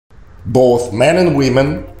both men and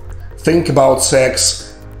women think about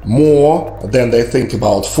sex more than they think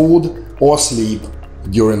about food or sleep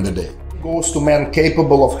during the day. It goes to men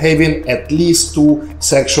capable of having at least 2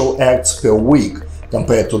 sexual acts per week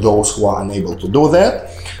compared to those who are unable to do that.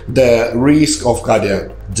 The risk of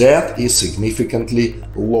cardiac death is significantly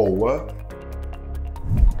lower.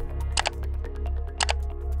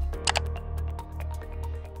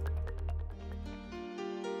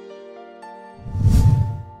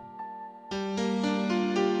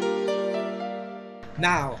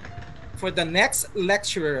 Now, for the next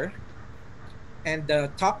lecturer, and the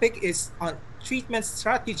topic is on treatment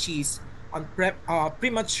strategies on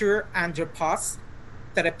premature andropause,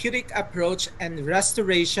 therapeutic approach and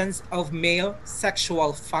restorations of male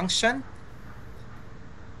sexual function.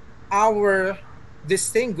 Our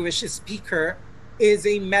distinguished speaker is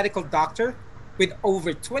a medical doctor with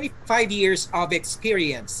over 25 years of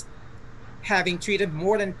experience, having treated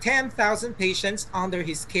more than 10,000 patients under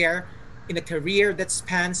his care in a career that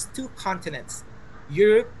spans 2 continents,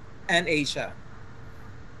 Europe and Asia.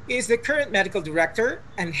 He is the current medical director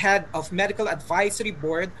and head of medical advisory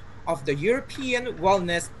board of the European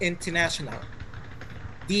Wellness International,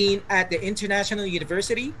 dean at the International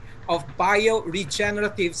University of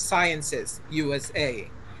Bioregenerative Sciences, USA,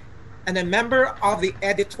 and a member of the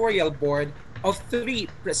editorial board of 3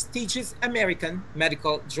 prestigious American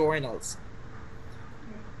medical journals.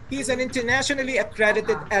 He is an internationally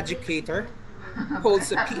accredited educator,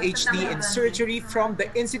 holds a PhD in surgery from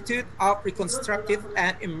the Institute of Reconstructive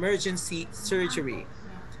and Emergency Surgery,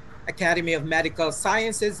 Academy of Medical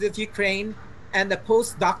Sciences of Ukraine, and a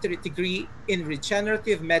postdoctorate degree in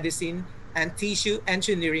regenerative medicine and tissue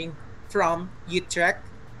engineering from Utrecht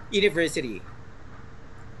University.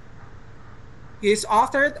 He has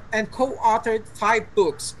authored and co-authored 5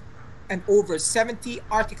 books and over 70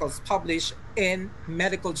 articles published in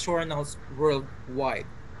medical journals worldwide.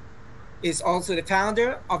 He is also the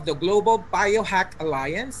founder of the Global Biohack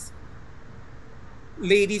Alliance.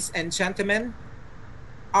 Ladies and gentlemen,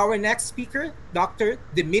 our next speaker, Dr.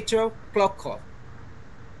 Dmytro Klokol.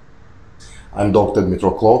 I'm Dr.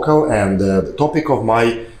 Dmytro Klokol, and the topic of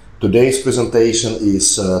my today's presentation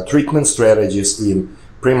is treatment strategies in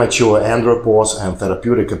premature andropause and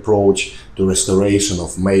therapeutic approach to restoration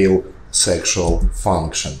of male sexual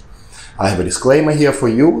function. I have a disclaimer here for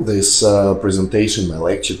you. This presentation, my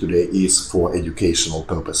lecture today, is for educational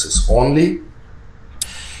purposes only.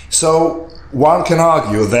 So one can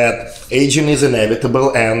argue that aging is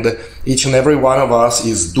inevitable and each and every one of us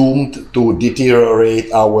is doomed to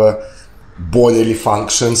deteriorate our bodily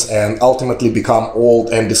functions and ultimately become old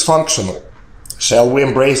and dysfunctional. Shall we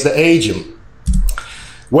embrace the aging?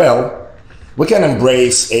 Well, we can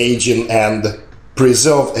embrace aging and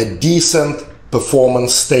preserve a decent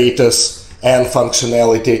performance status and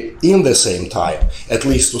functionality in the same time, at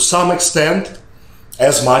least to some extent,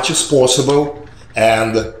 as much as possible,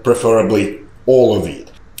 and preferably all of it.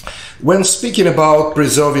 When speaking about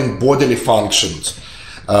preserving bodily functions,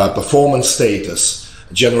 performance status,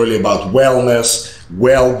 generally about wellness,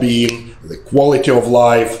 well-being, the quality of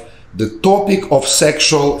life, the topic of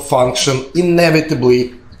sexual function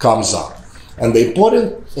inevitably comes up. And the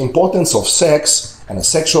importance of sex and a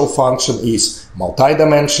sexual function is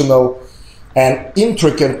multidimensional and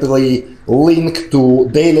intricately linked to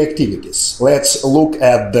daily activities. Let's look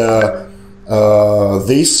at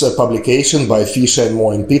this publication by Fisher and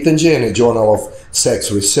Moore in Pittenger in a Journal of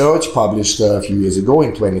Sex Research, published a few years ago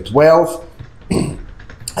in 2012.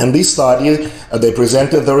 And this study, they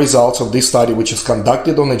presented the results of this study, which is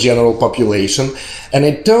conducted on a general population. And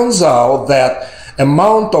it turns out that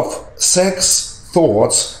amount of sex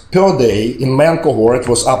thoughts per day in men cohort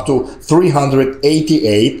was up to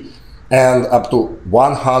 388 and up to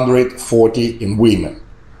 140 in women.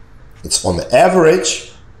 It's on the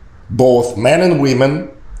average, both men and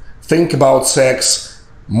women think about sex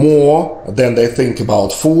more than they think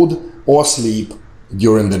about food or sleep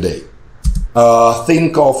during the day.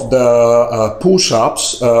 Think of the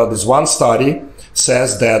push-ups. This one study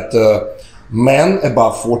says that men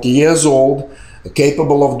above 40 years old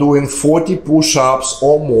capable of doing 40 push-ups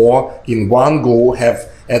or more in one go have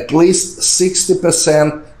at least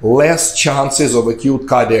 60% less chances of acute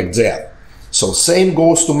cardiac death. So same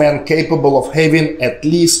goes to men capable of having at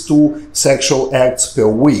least 2 sexual acts per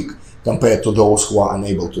week compared to those who are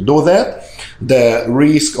unable to do that. The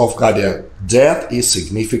risk of cardiac death is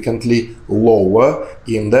significantly lower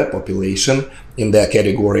in the population, in their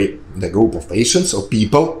category, the group of patients or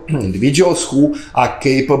people, individuals who are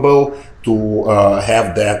capable to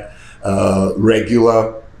have that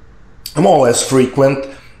regular, more or less frequent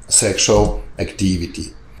sexual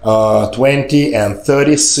activity. 20 and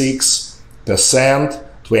 36%,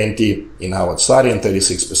 20 in our study and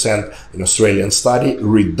 36% in Australian study,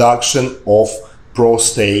 reduction of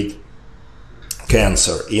prostate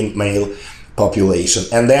cancer in male population.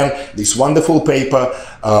 And then this wonderful paper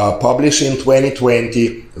published in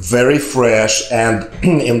 2020, very fresh, and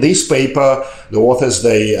in this paper the authors,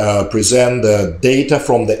 they present the data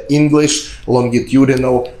from the English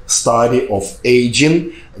longitudinal study of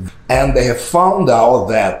aging, and they have found out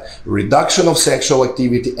that reduction of sexual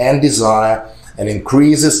activity and desire and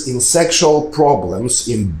increases in sexual problems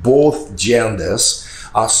in both genders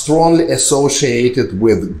are strongly associated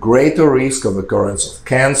with greater risk of occurrence of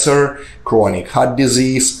cancer, chronic heart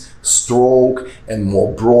disease, stroke, and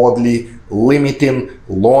more broadly, limiting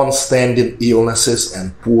long-standing illnesses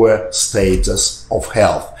and poor status of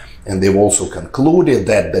health. And they've also concluded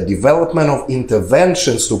that the development of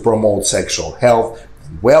interventions to promote sexual health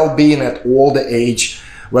and well-being at all the age,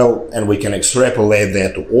 well, and we can extrapolate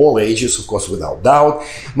that to all ages, of course, without doubt,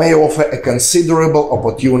 may offer a considerable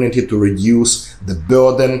opportunity to reduce the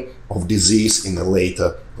burden of disease in the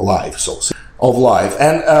later life.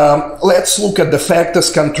 And let's look at the factors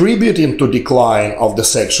contributing to decline of the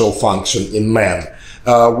sexual function in men.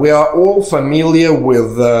 We are all familiar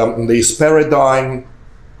with this paradigm,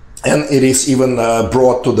 and it is even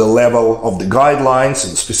brought to the level of the guidelines,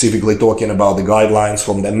 and specifically talking about the guidelines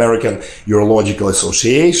from the American Urological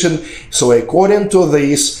Association. So according to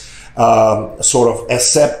this sort of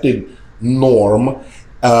accepted norm,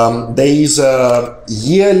 there is a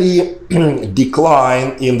yearly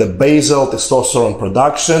decline in the basal testosterone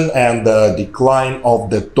production and the decline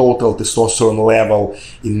of the total testosterone level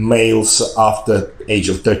in males after age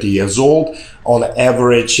of 30 years old, on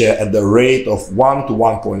average at the rate of 1 to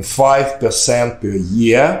 1.5% per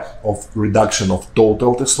year of reduction of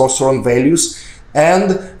total testosterone values,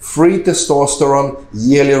 and free testosterone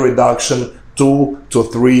yearly reduction 2 to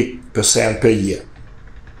 3% per year.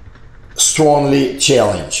 Strongly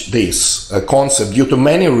challenge this concept due to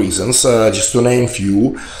many reasons, just to name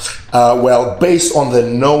few. Well, based on the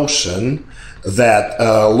notion that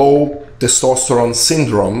low testosterone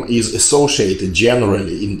syndrome is associated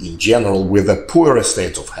generally, in general, with a poorer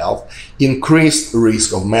state of health, increased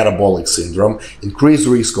risk of metabolic syndrome, increased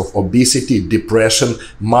risk of obesity, depression,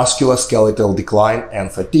 musculoskeletal decline,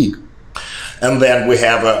 and fatigue. And then we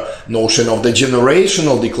have a notion of the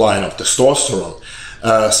generational decline of testosterone.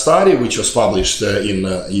 A study which was published in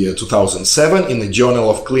year 2007 in the Journal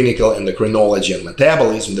of Clinical Endocrinology and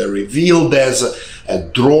Metabolism, they revealed there's a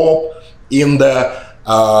drop in the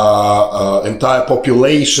entire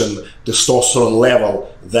population testosterone level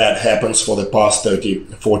that happens for the past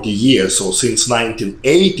 30-40 years. So since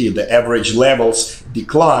 1980, the average levels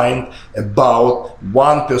declined about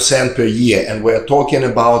 1% per year, and we're talking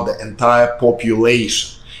about the entire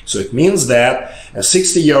population. So it means that a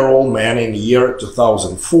 60-year-old man in the year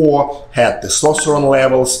 2004 had testosterone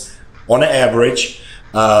levels on average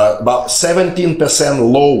about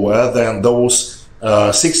 17% lower than those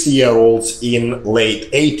 60-year-olds in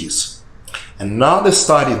late 80s. Another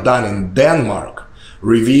study done in Denmark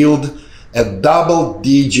revealed a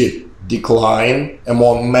double-digit decline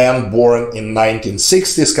among men born in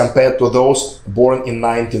 1960s compared to those born in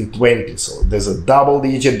 1920s. So there's a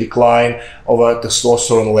double-digit decline of a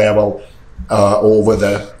testosterone level over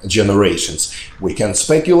the generations. We can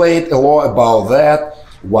speculate a lot about that.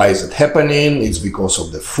 Why is it happening? It's because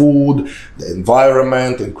of the food, the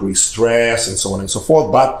environment, increased stress, and so on and so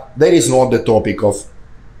forth. But that is not the topic of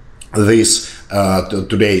this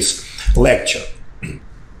today's lecture.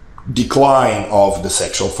 Decline of the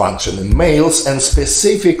sexual function in males, and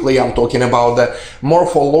specifically I'm talking about the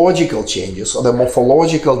morphological changes or the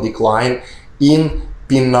morphological decline in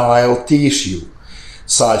penile tissue,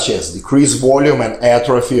 such as decreased volume and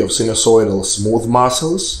atrophy of sinusoidal smooth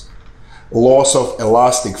muscles, loss of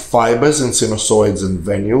elastic fibers in sinusoids and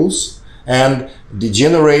venules, and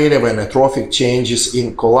degenerative and atrophic changes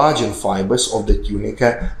in collagen fibers of the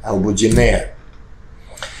tunica albuginea.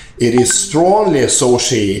 It is strongly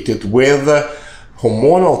associated with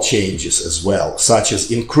hormonal changes as well, such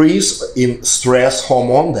as increase in stress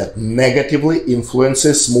hormone that negatively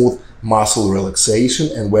influences smooth muscle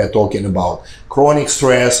relaxation, and we're talking about chronic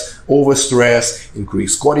stress, overstress,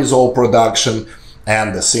 increased cortisol production,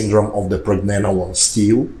 and the syndrome of the pregnenolone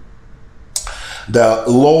steal. The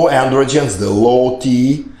low androgens, the low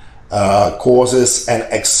T, causes an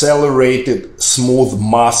accelerated smooth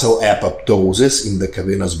muscle apoptosis in the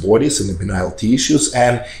cavernous bodies, in the penile tissues,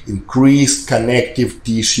 and increased connective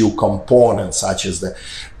tissue components such as the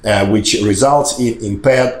which results in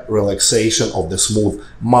impaired relaxation of the smooth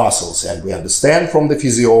muscles. And we understand from the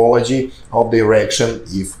physiology of the erection,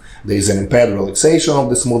 if there is an impaired relaxation of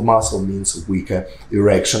the smooth muscle, means weaker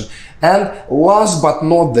erection. And last but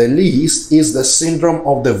not the least is the syndrome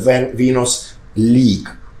of the venous leak,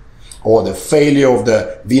 or the failure of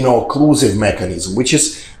the veno-occlusive mechanism, which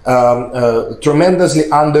is a tremendously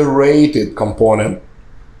underrated component.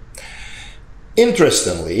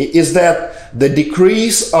 Interestingly, is that the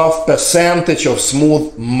decrease of percentage of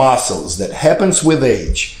smooth muscles that happens with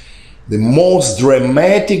age, the most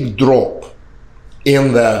dramatic drop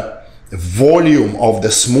in the volume of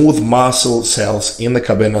the smooth muscle cells in the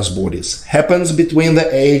cavernous bodies happens between the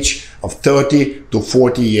age of 30 to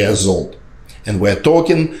 40 years old. And we're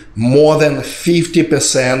talking more than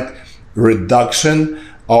 50% reduction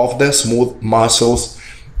of the smooth muscles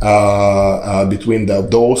between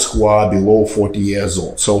those who are below 40 years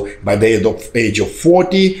old. So by the age of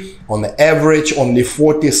 40, on average, only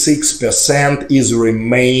 46% is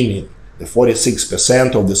remaining. The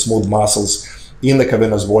 46% of the smooth muscles in the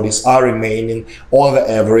cavernous bodies are remaining on the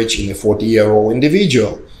average in a 40-year-old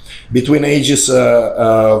individual. Between ages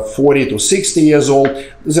 40 to 60 years old,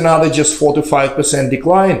 there's another just 4 to 5%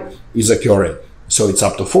 decline is occurring. So it's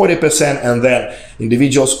up to 40%, and then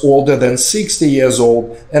individuals older than 60 years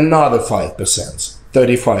old, another 5%,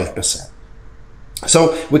 35%.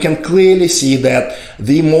 So we can clearly see that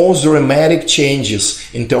the most dramatic changes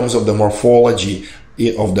in terms of the morphology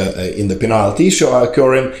of in the penile tissue are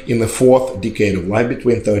occurring in the fourth decade of life,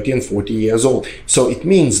 between 30 and 40 years old. So it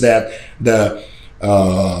means that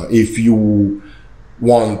if you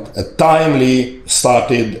want a timely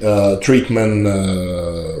started treatment,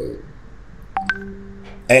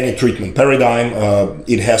 any treatment paradigm,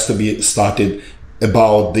 it has to be started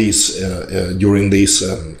about this during this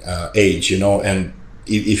age, and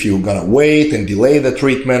if you're gonna wait and delay the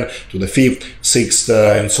treatment to the fifth, sixth,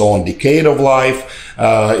 and so on decade of life,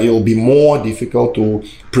 it'll be more difficult to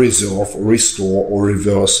preserve, restore, or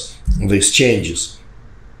reverse these changes.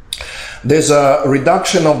 There's a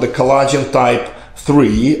reduction of the collagen type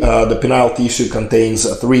 3. The penile tissue contains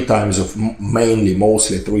 3 times of,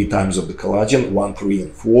 mostly 3 times of the collagen, 1, 3,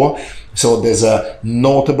 and 4. So there's a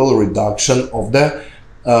notable reduction of the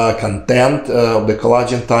content of the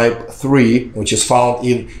collagen type 3, which is found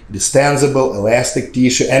in distensible elastic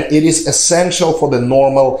tissue, and it is essential for the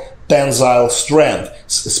normal tensile strength,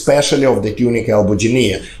 especially of the tunica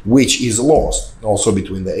albuginea, which is lost also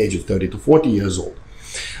between the age of 30 to 40 years old.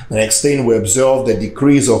 The next thing, we observe the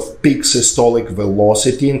decrease of peak systolic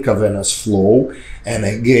velocity in cavernous flow, and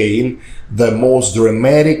again the most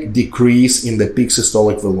dramatic decrease in the peak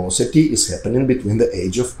systolic velocity is happening between the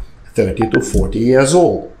age of 30 to 40 years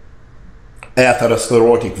old.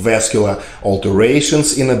 Atherosclerotic vascular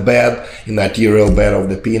alterations in the arterial bed of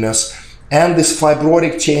the penis, and these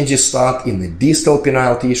fibrotic changes start in the distal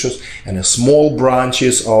penile tissues and the small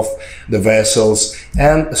branches of the vessels,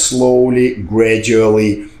 and slowly,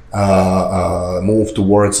 gradually move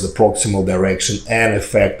towards the proximal direction and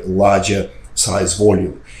affect larger size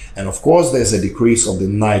volume. And of course, there's a decrease of the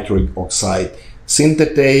nitric oxide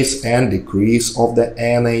synthetase and decrease of the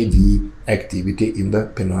NAD activity in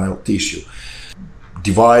the penile tissue.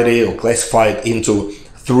 Divided or classified into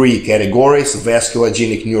 3 categories: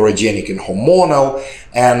 vasculogenic, neurogenic, and hormonal.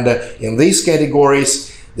 And in these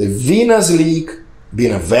categories, the venous leak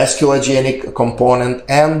being a vasculogenic component,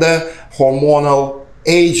 and the hormonal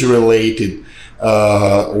age-related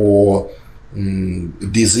or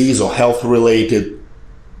disease or health-related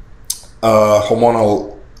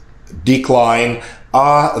hormonal decline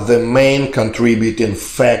are the main contributing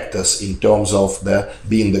factors in terms of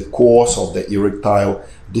being the cause of the erectile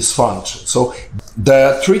dysfunction. So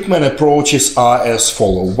the treatment approaches are as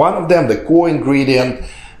follows. One of them, the core ingredient,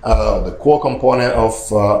 the core component of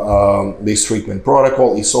this treatment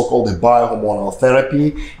protocol, is so-called the biohormonal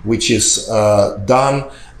therapy, which is done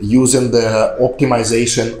using the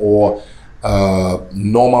optimization or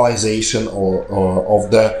normalization of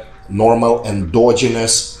the normal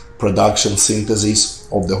endogenous production synthesis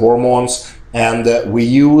of the hormones. And we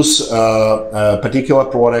use a particular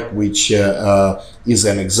product which is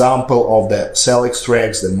an example of the cell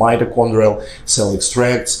extracts, the mitochondrial cell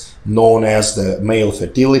extracts, known as the male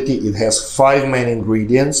fertility. It has 5 main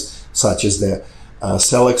ingredients, such as the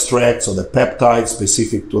cell extracts or the peptides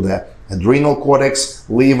specific to the adrenal cortex,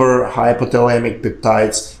 liver, hypothalamic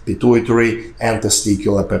peptides, pituitary, and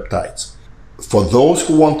testicular peptides. For those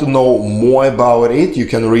who want to know more about it, you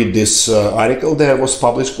can read this article that was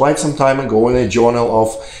published quite some time ago in a journal of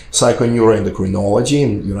psychoneuroendocrinology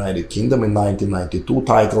in United Kingdom in 1992,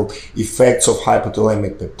 titled Effects of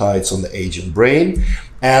Hypothalamic Peptides on the Aging Brain.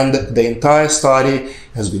 And the entire study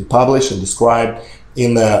has been published and described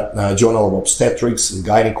in the Journal of Obstetrics and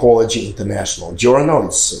Gynecology International Journal.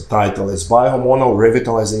 Its title is Biohormonal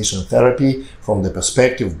Revitalization Therapy from the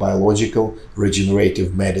Perspective of Biological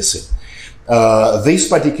Regenerative Medicine. This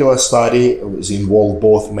particular study involved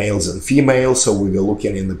both males and females, so we were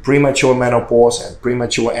looking in the premature menopause and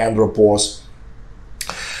premature andropause,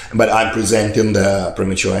 but I'm presenting the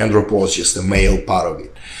premature andropause, just the male part of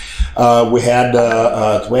it. We had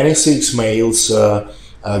 26 males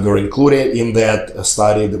were included in that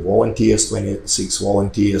study, the volunteers, 26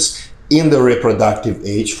 volunteers in the reproductive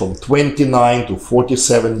age from 29 to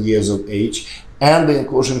 47 years of age, and the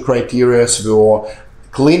inclusion criteria were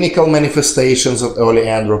clinical manifestations of early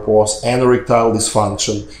andropause and erectile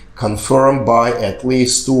dysfunction confirmed by at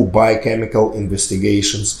least 2 biochemical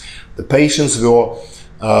investigations. The patients were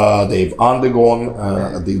they've undergone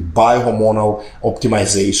the biohormonal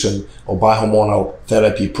optimization or biohormonal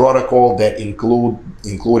therapy protocol that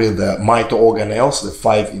included the mito-organelles, the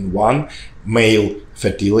 5-in-1, male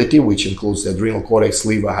fertility, which includes the adrenal cortex,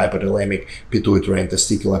 liver, hypothalamic, pituitary, and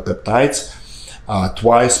testicular peptides,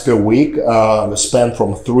 twice per week, spent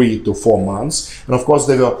from 3 to 4 months. And of course,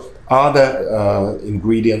 there were other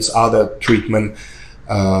ingredients, other treatment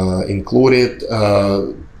included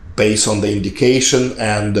based on the indication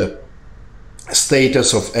and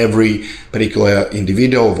status of every particular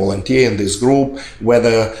individual volunteer in this group,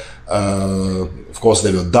 whether of course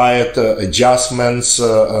there were diet adjustments,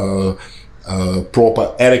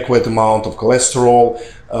 proper adequate amount of cholesterol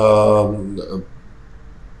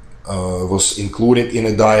was included in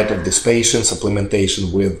a diet of this patient,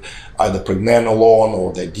 supplementation with either pregnenolone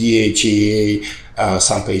or the DHEA.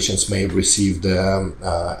 Some patients may have received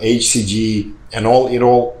HCG, and it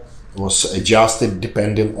all was adjusted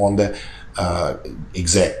depending on the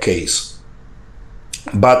exact case.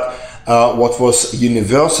 But what was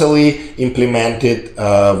universally implemented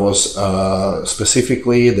was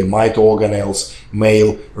specifically the mito-organelles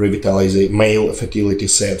male fertility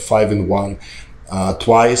set 5-in-1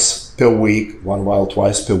 twice per week, 1 vial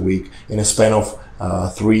twice per week in a span of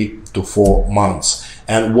 3 to 4 months.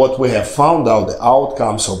 And what we have found out, the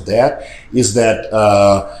outcomes of that, is that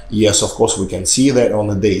yes, of course, we can see that on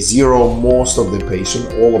the day 0, most of the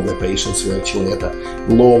patients, all of the patients were actually at a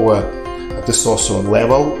lower testosterone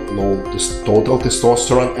level, low total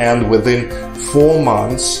testosterone, and within 4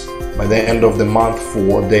 months, by the end of the month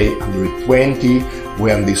 4, day 120,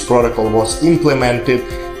 when this protocol was implemented,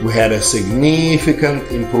 we had a significant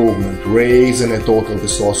improvement, raise in the total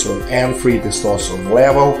testosterone and free testosterone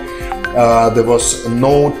level. There was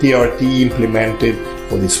no TRT implemented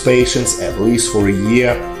for these patients, at least for a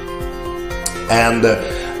year, and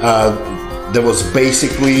there was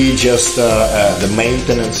basically just the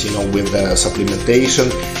maintenance, with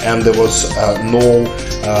supplementation, and there was no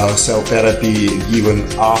cell therapy given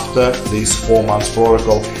after this 4 months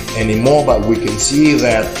protocol anymore. But we can see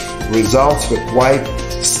that results were quite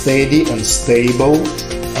steady and stable.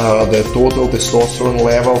 The total testosterone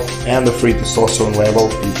level and the free testosterone level,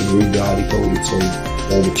 you can read the article, it's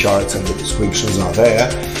all the charts and the descriptions are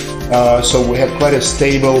there. So we had quite a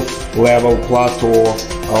stable level, plateau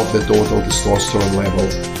of the total testosterone level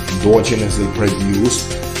endogenously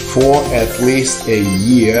produced for at least a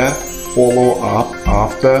year follow-up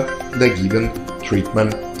after the given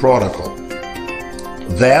treatment protocol.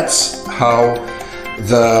 That's how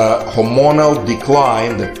the hormonal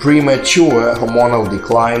decline, the premature hormonal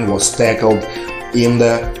decline, was tackled in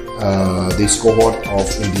this cohort of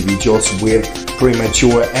individuals with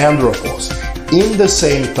premature andropause. In the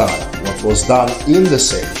same time, what was done in the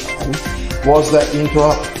same time was the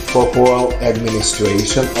intracorporeal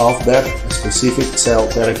administration of that specific cell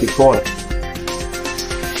therapy product.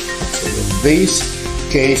 So in this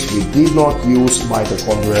case, we did not use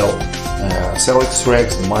mitochondrial cell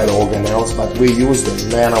extracts, the mito-organelles, but we used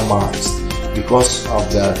the nanomized because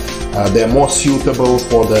of they're more suitable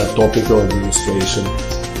for the topical administration,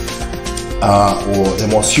 or they're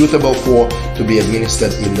more suitable to be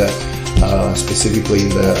administered in the specifically in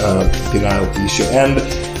the penile tissue. And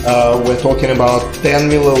we're talking about 10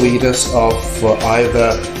 milliliters of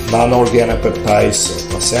either non-organopeptides,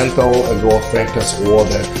 placental growth factors, or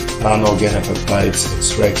the non-organopeptides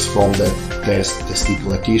extracts from the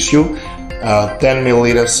testicular tissue. 10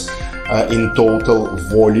 milliliters in total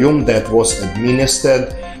volume that was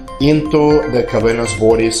administered into the cavernous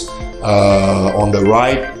bodies on the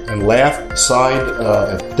right and left side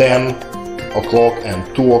at 10 o'clock and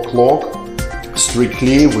 2 o'clock,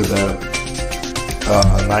 strictly with a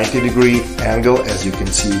 90-degree angle, as you can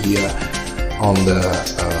see here on the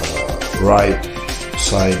right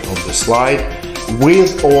side of the slide,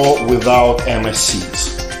 with or without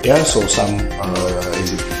MSCs. Yeah, so some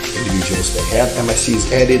individuals, they had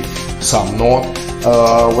MSCs added, some not.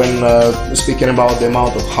 When speaking about the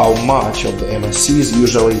amount of how much of the MSCs,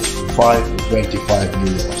 usually it's 5 to 25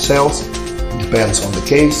 million of cells, depends on the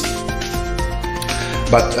case.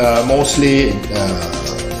 But mostly,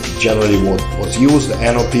 generally what was used, the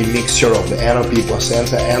NOP mixture of the NOP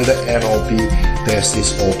placenta and the NOP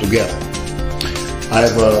testis all together. I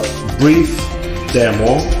have a brief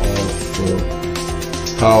demo of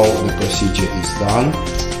how the procedure is done.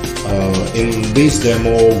 In this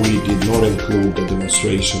demo, we did not include the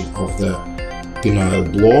demonstration of the penile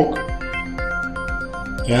block.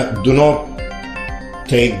 Do not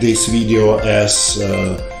take this video as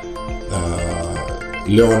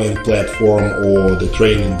learning platform or the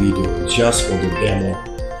training video. It's just for the demo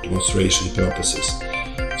demonstration purposes.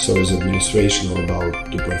 So it's administration of about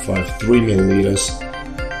 2.5-3 milliliters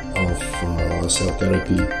of cell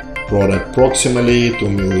therapy product proximally, 2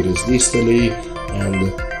 milliliters distally,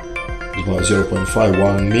 and about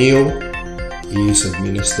 0.51 ml is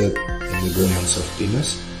administered in the glands of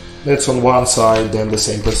penis. That's on one side. Then the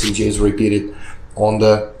same procedure is repeated on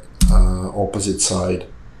the opposite side.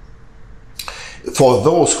 For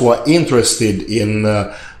those who are interested in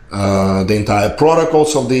the entire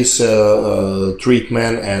protocols of this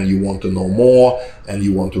treatment, and you want to know more and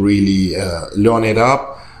you want to really learn it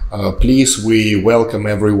up, please, we welcome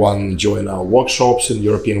everyone join our workshops in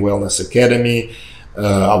European Wellness Academy,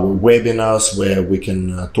 our webinars where we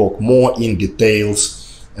can talk more in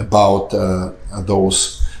details about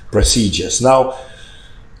those procedures. Now,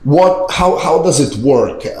 how does it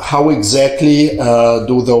work? How exactly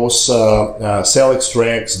do those cell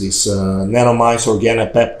extracts, these nanomice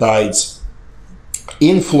organopeptides,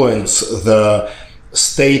 influence the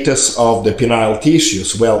status of the penile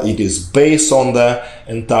tissues? Well, it is based on the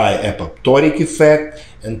anti-apoptotic effect,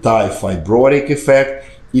 anti-fibrotic effect.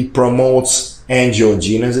 It promotes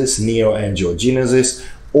angiogenesis, neoangiogenesis,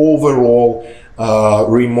 overall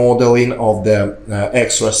remodeling of the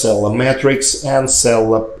extracellular matrix and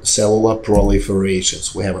cellular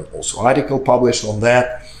proliferations. We have an also article published on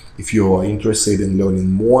that. If you are interested in learning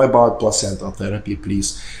more about placental therapy,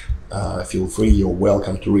 please feel free, you're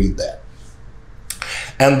welcome to read that.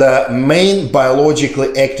 And the main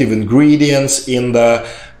biologically active ingredients in the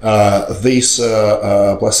these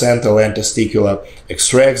placental and testicular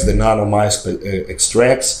extracts, the nanomice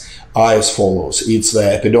extracts, are as follows. It's the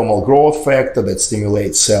epidermal growth factor that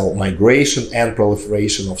stimulates cell migration and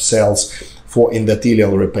proliferation of cells for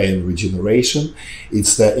endothelial repair and regeneration.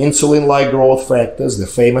 It's the insulin-like growth factors, the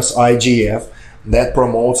famous IGF, that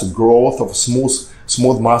promotes growth of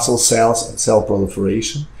smooth muscle cells and cell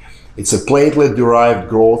proliferation. It's a platelet-derived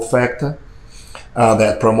growth factor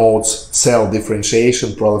that promotes cell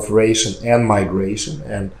differentiation, proliferation, and migration,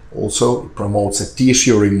 and also it promotes a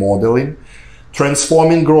tissue remodeling.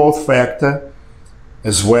 Transforming growth factor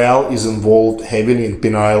as well is involved heavily in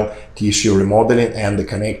penile tissue remodeling and the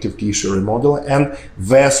connective tissue remodeling, and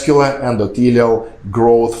vascular endothelial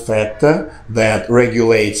growth factor that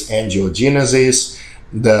regulates angiogenesis,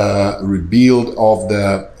 the rebuild of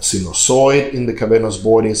the sinusoid in the cavernous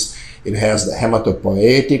bodies. It has the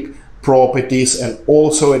hematopoietic properties, and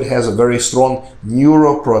also it has a very strong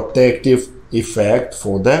neuroprotective effect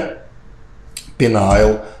for the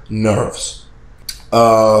penile nerves.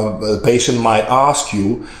 The patient might ask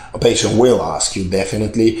you, a patient will ask you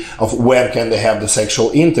definitely, of when can they have the sexual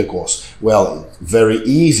intercourse? Well, very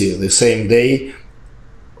easy, the same day,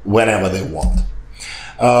 whenever they want.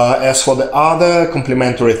 As for the other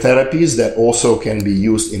complementary therapies that also can be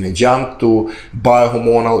used in adjunct to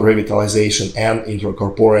biohormonal revitalization and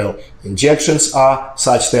intracorporeal injections are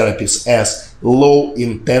such therapies as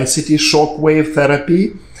low-intensity shockwave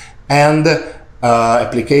therapy and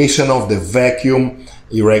application of the vacuum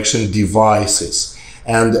erection devices.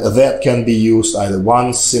 And that can be used either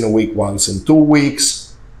once in a week, once in 2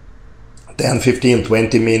 weeks, 10, 15,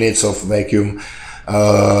 20 minutes of vacuum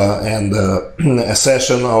and a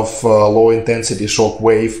session of low-intensity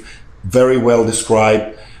shockwave, very well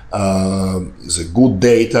described. Is a good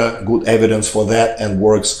data, good evidence for that, and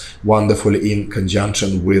works wonderfully in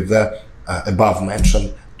conjunction with the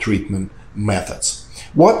above-mentioned treatment methods.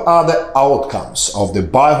 What are the outcomes of the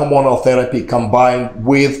biohormonal therapy combined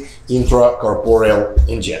with intracorporeal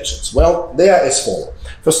injections? Well, they are as follows.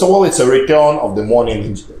 First of all, it's a return of the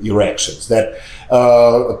morning erections that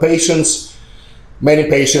many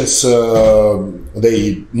patients,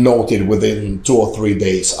 they noted within 2 or 3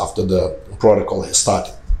 days after the protocol has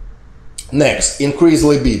started. Next, increased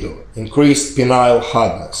libido, increased penile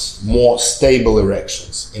hardness, more stable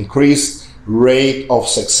erections, increased rate of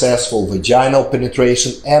successful vaginal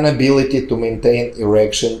penetration, and ability to maintain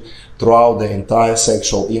erection throughout the entire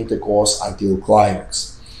sexual intercourse until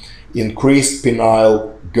climax. Increased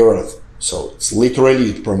penile girth, so it's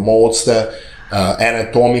literally, it promotes the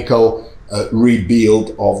anatomical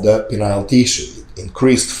rebuild of the penile tissue. It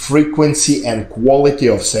increased frequency and quality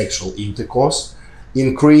of sexual intercourse,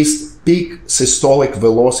 increased peak systolic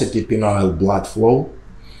velocity penile blood flow,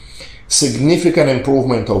 significant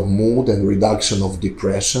improvement of mood and reduction of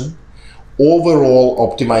depression, overall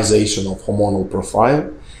optimization of hormonal profile,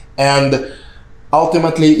 and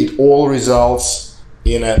ultimately it all results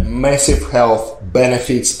in a massive health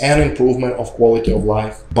benefits and improvement of quality of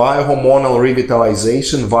life. Biohormonal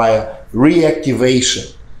revitalization via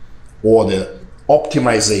reactivation or the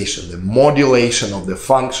optimization, the modulation of the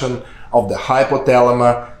function of the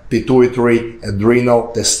hypothalamus, pituitary,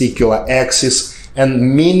 adrenal, testicular axis, and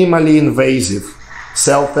minimally invasive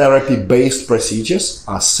cell therapy based procedures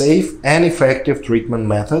are safe and effective treatment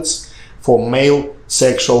methods for male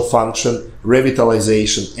sexual function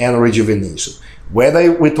revitalization and rejuvenation.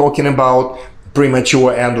 Whether we're talking about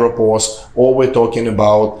premature andropause or we're talking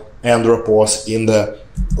about andropause in the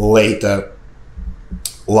later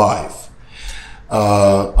life.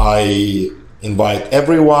 I invite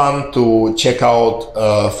everyone to check out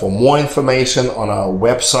for more information on our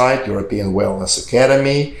website, European Wellness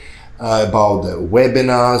Academy, about the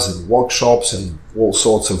webinars and workshops and all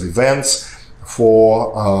sorts of events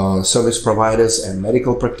for service providers and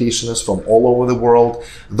medical practitioners from all over the world.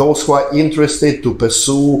 Those who are interested to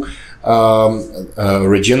pursue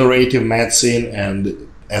regenerative medicine and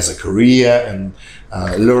as a career and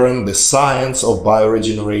learn the science of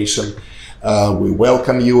bioregeneration, we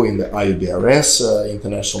welcome you in the IUBRS,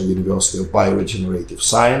 International University of Bioregenerative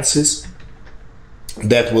Sciences.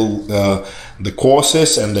 That will, the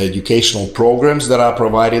courses and the educational programs that are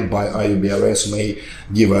provided by IUBRS may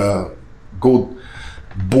give a good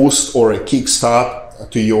boost or a kickstart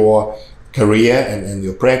to your career and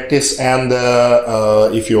your practice. And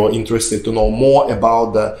if you're interested to know more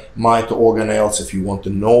about the microorganelles, if you want to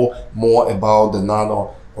know more about the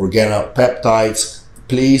nano-organopeptides,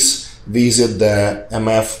 please visit the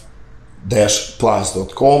mf-plus.com.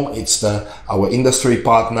 It's our industry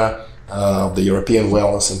partner of the European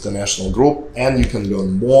Wellness International Group, and you can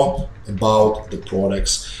learn more about the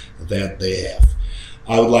products that they have.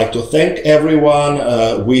 I would like to thank everyone,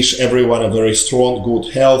 wish everyone a very strong, good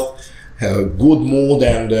health, good mood,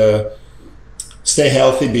 and stay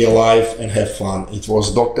healthy, be alive, and have fun. It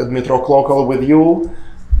was Dr. Dmytro Klokol with you.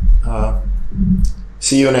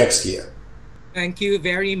 See you next year. Thank you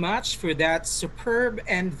very much for that superb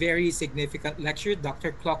and very significant lecture,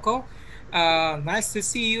 Dr. Klokol. Nice to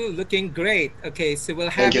see you, looking great. Okay, so we'll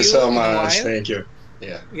have Thank you you so in a much. while. Thank you.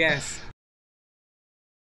 Yeah. Yes.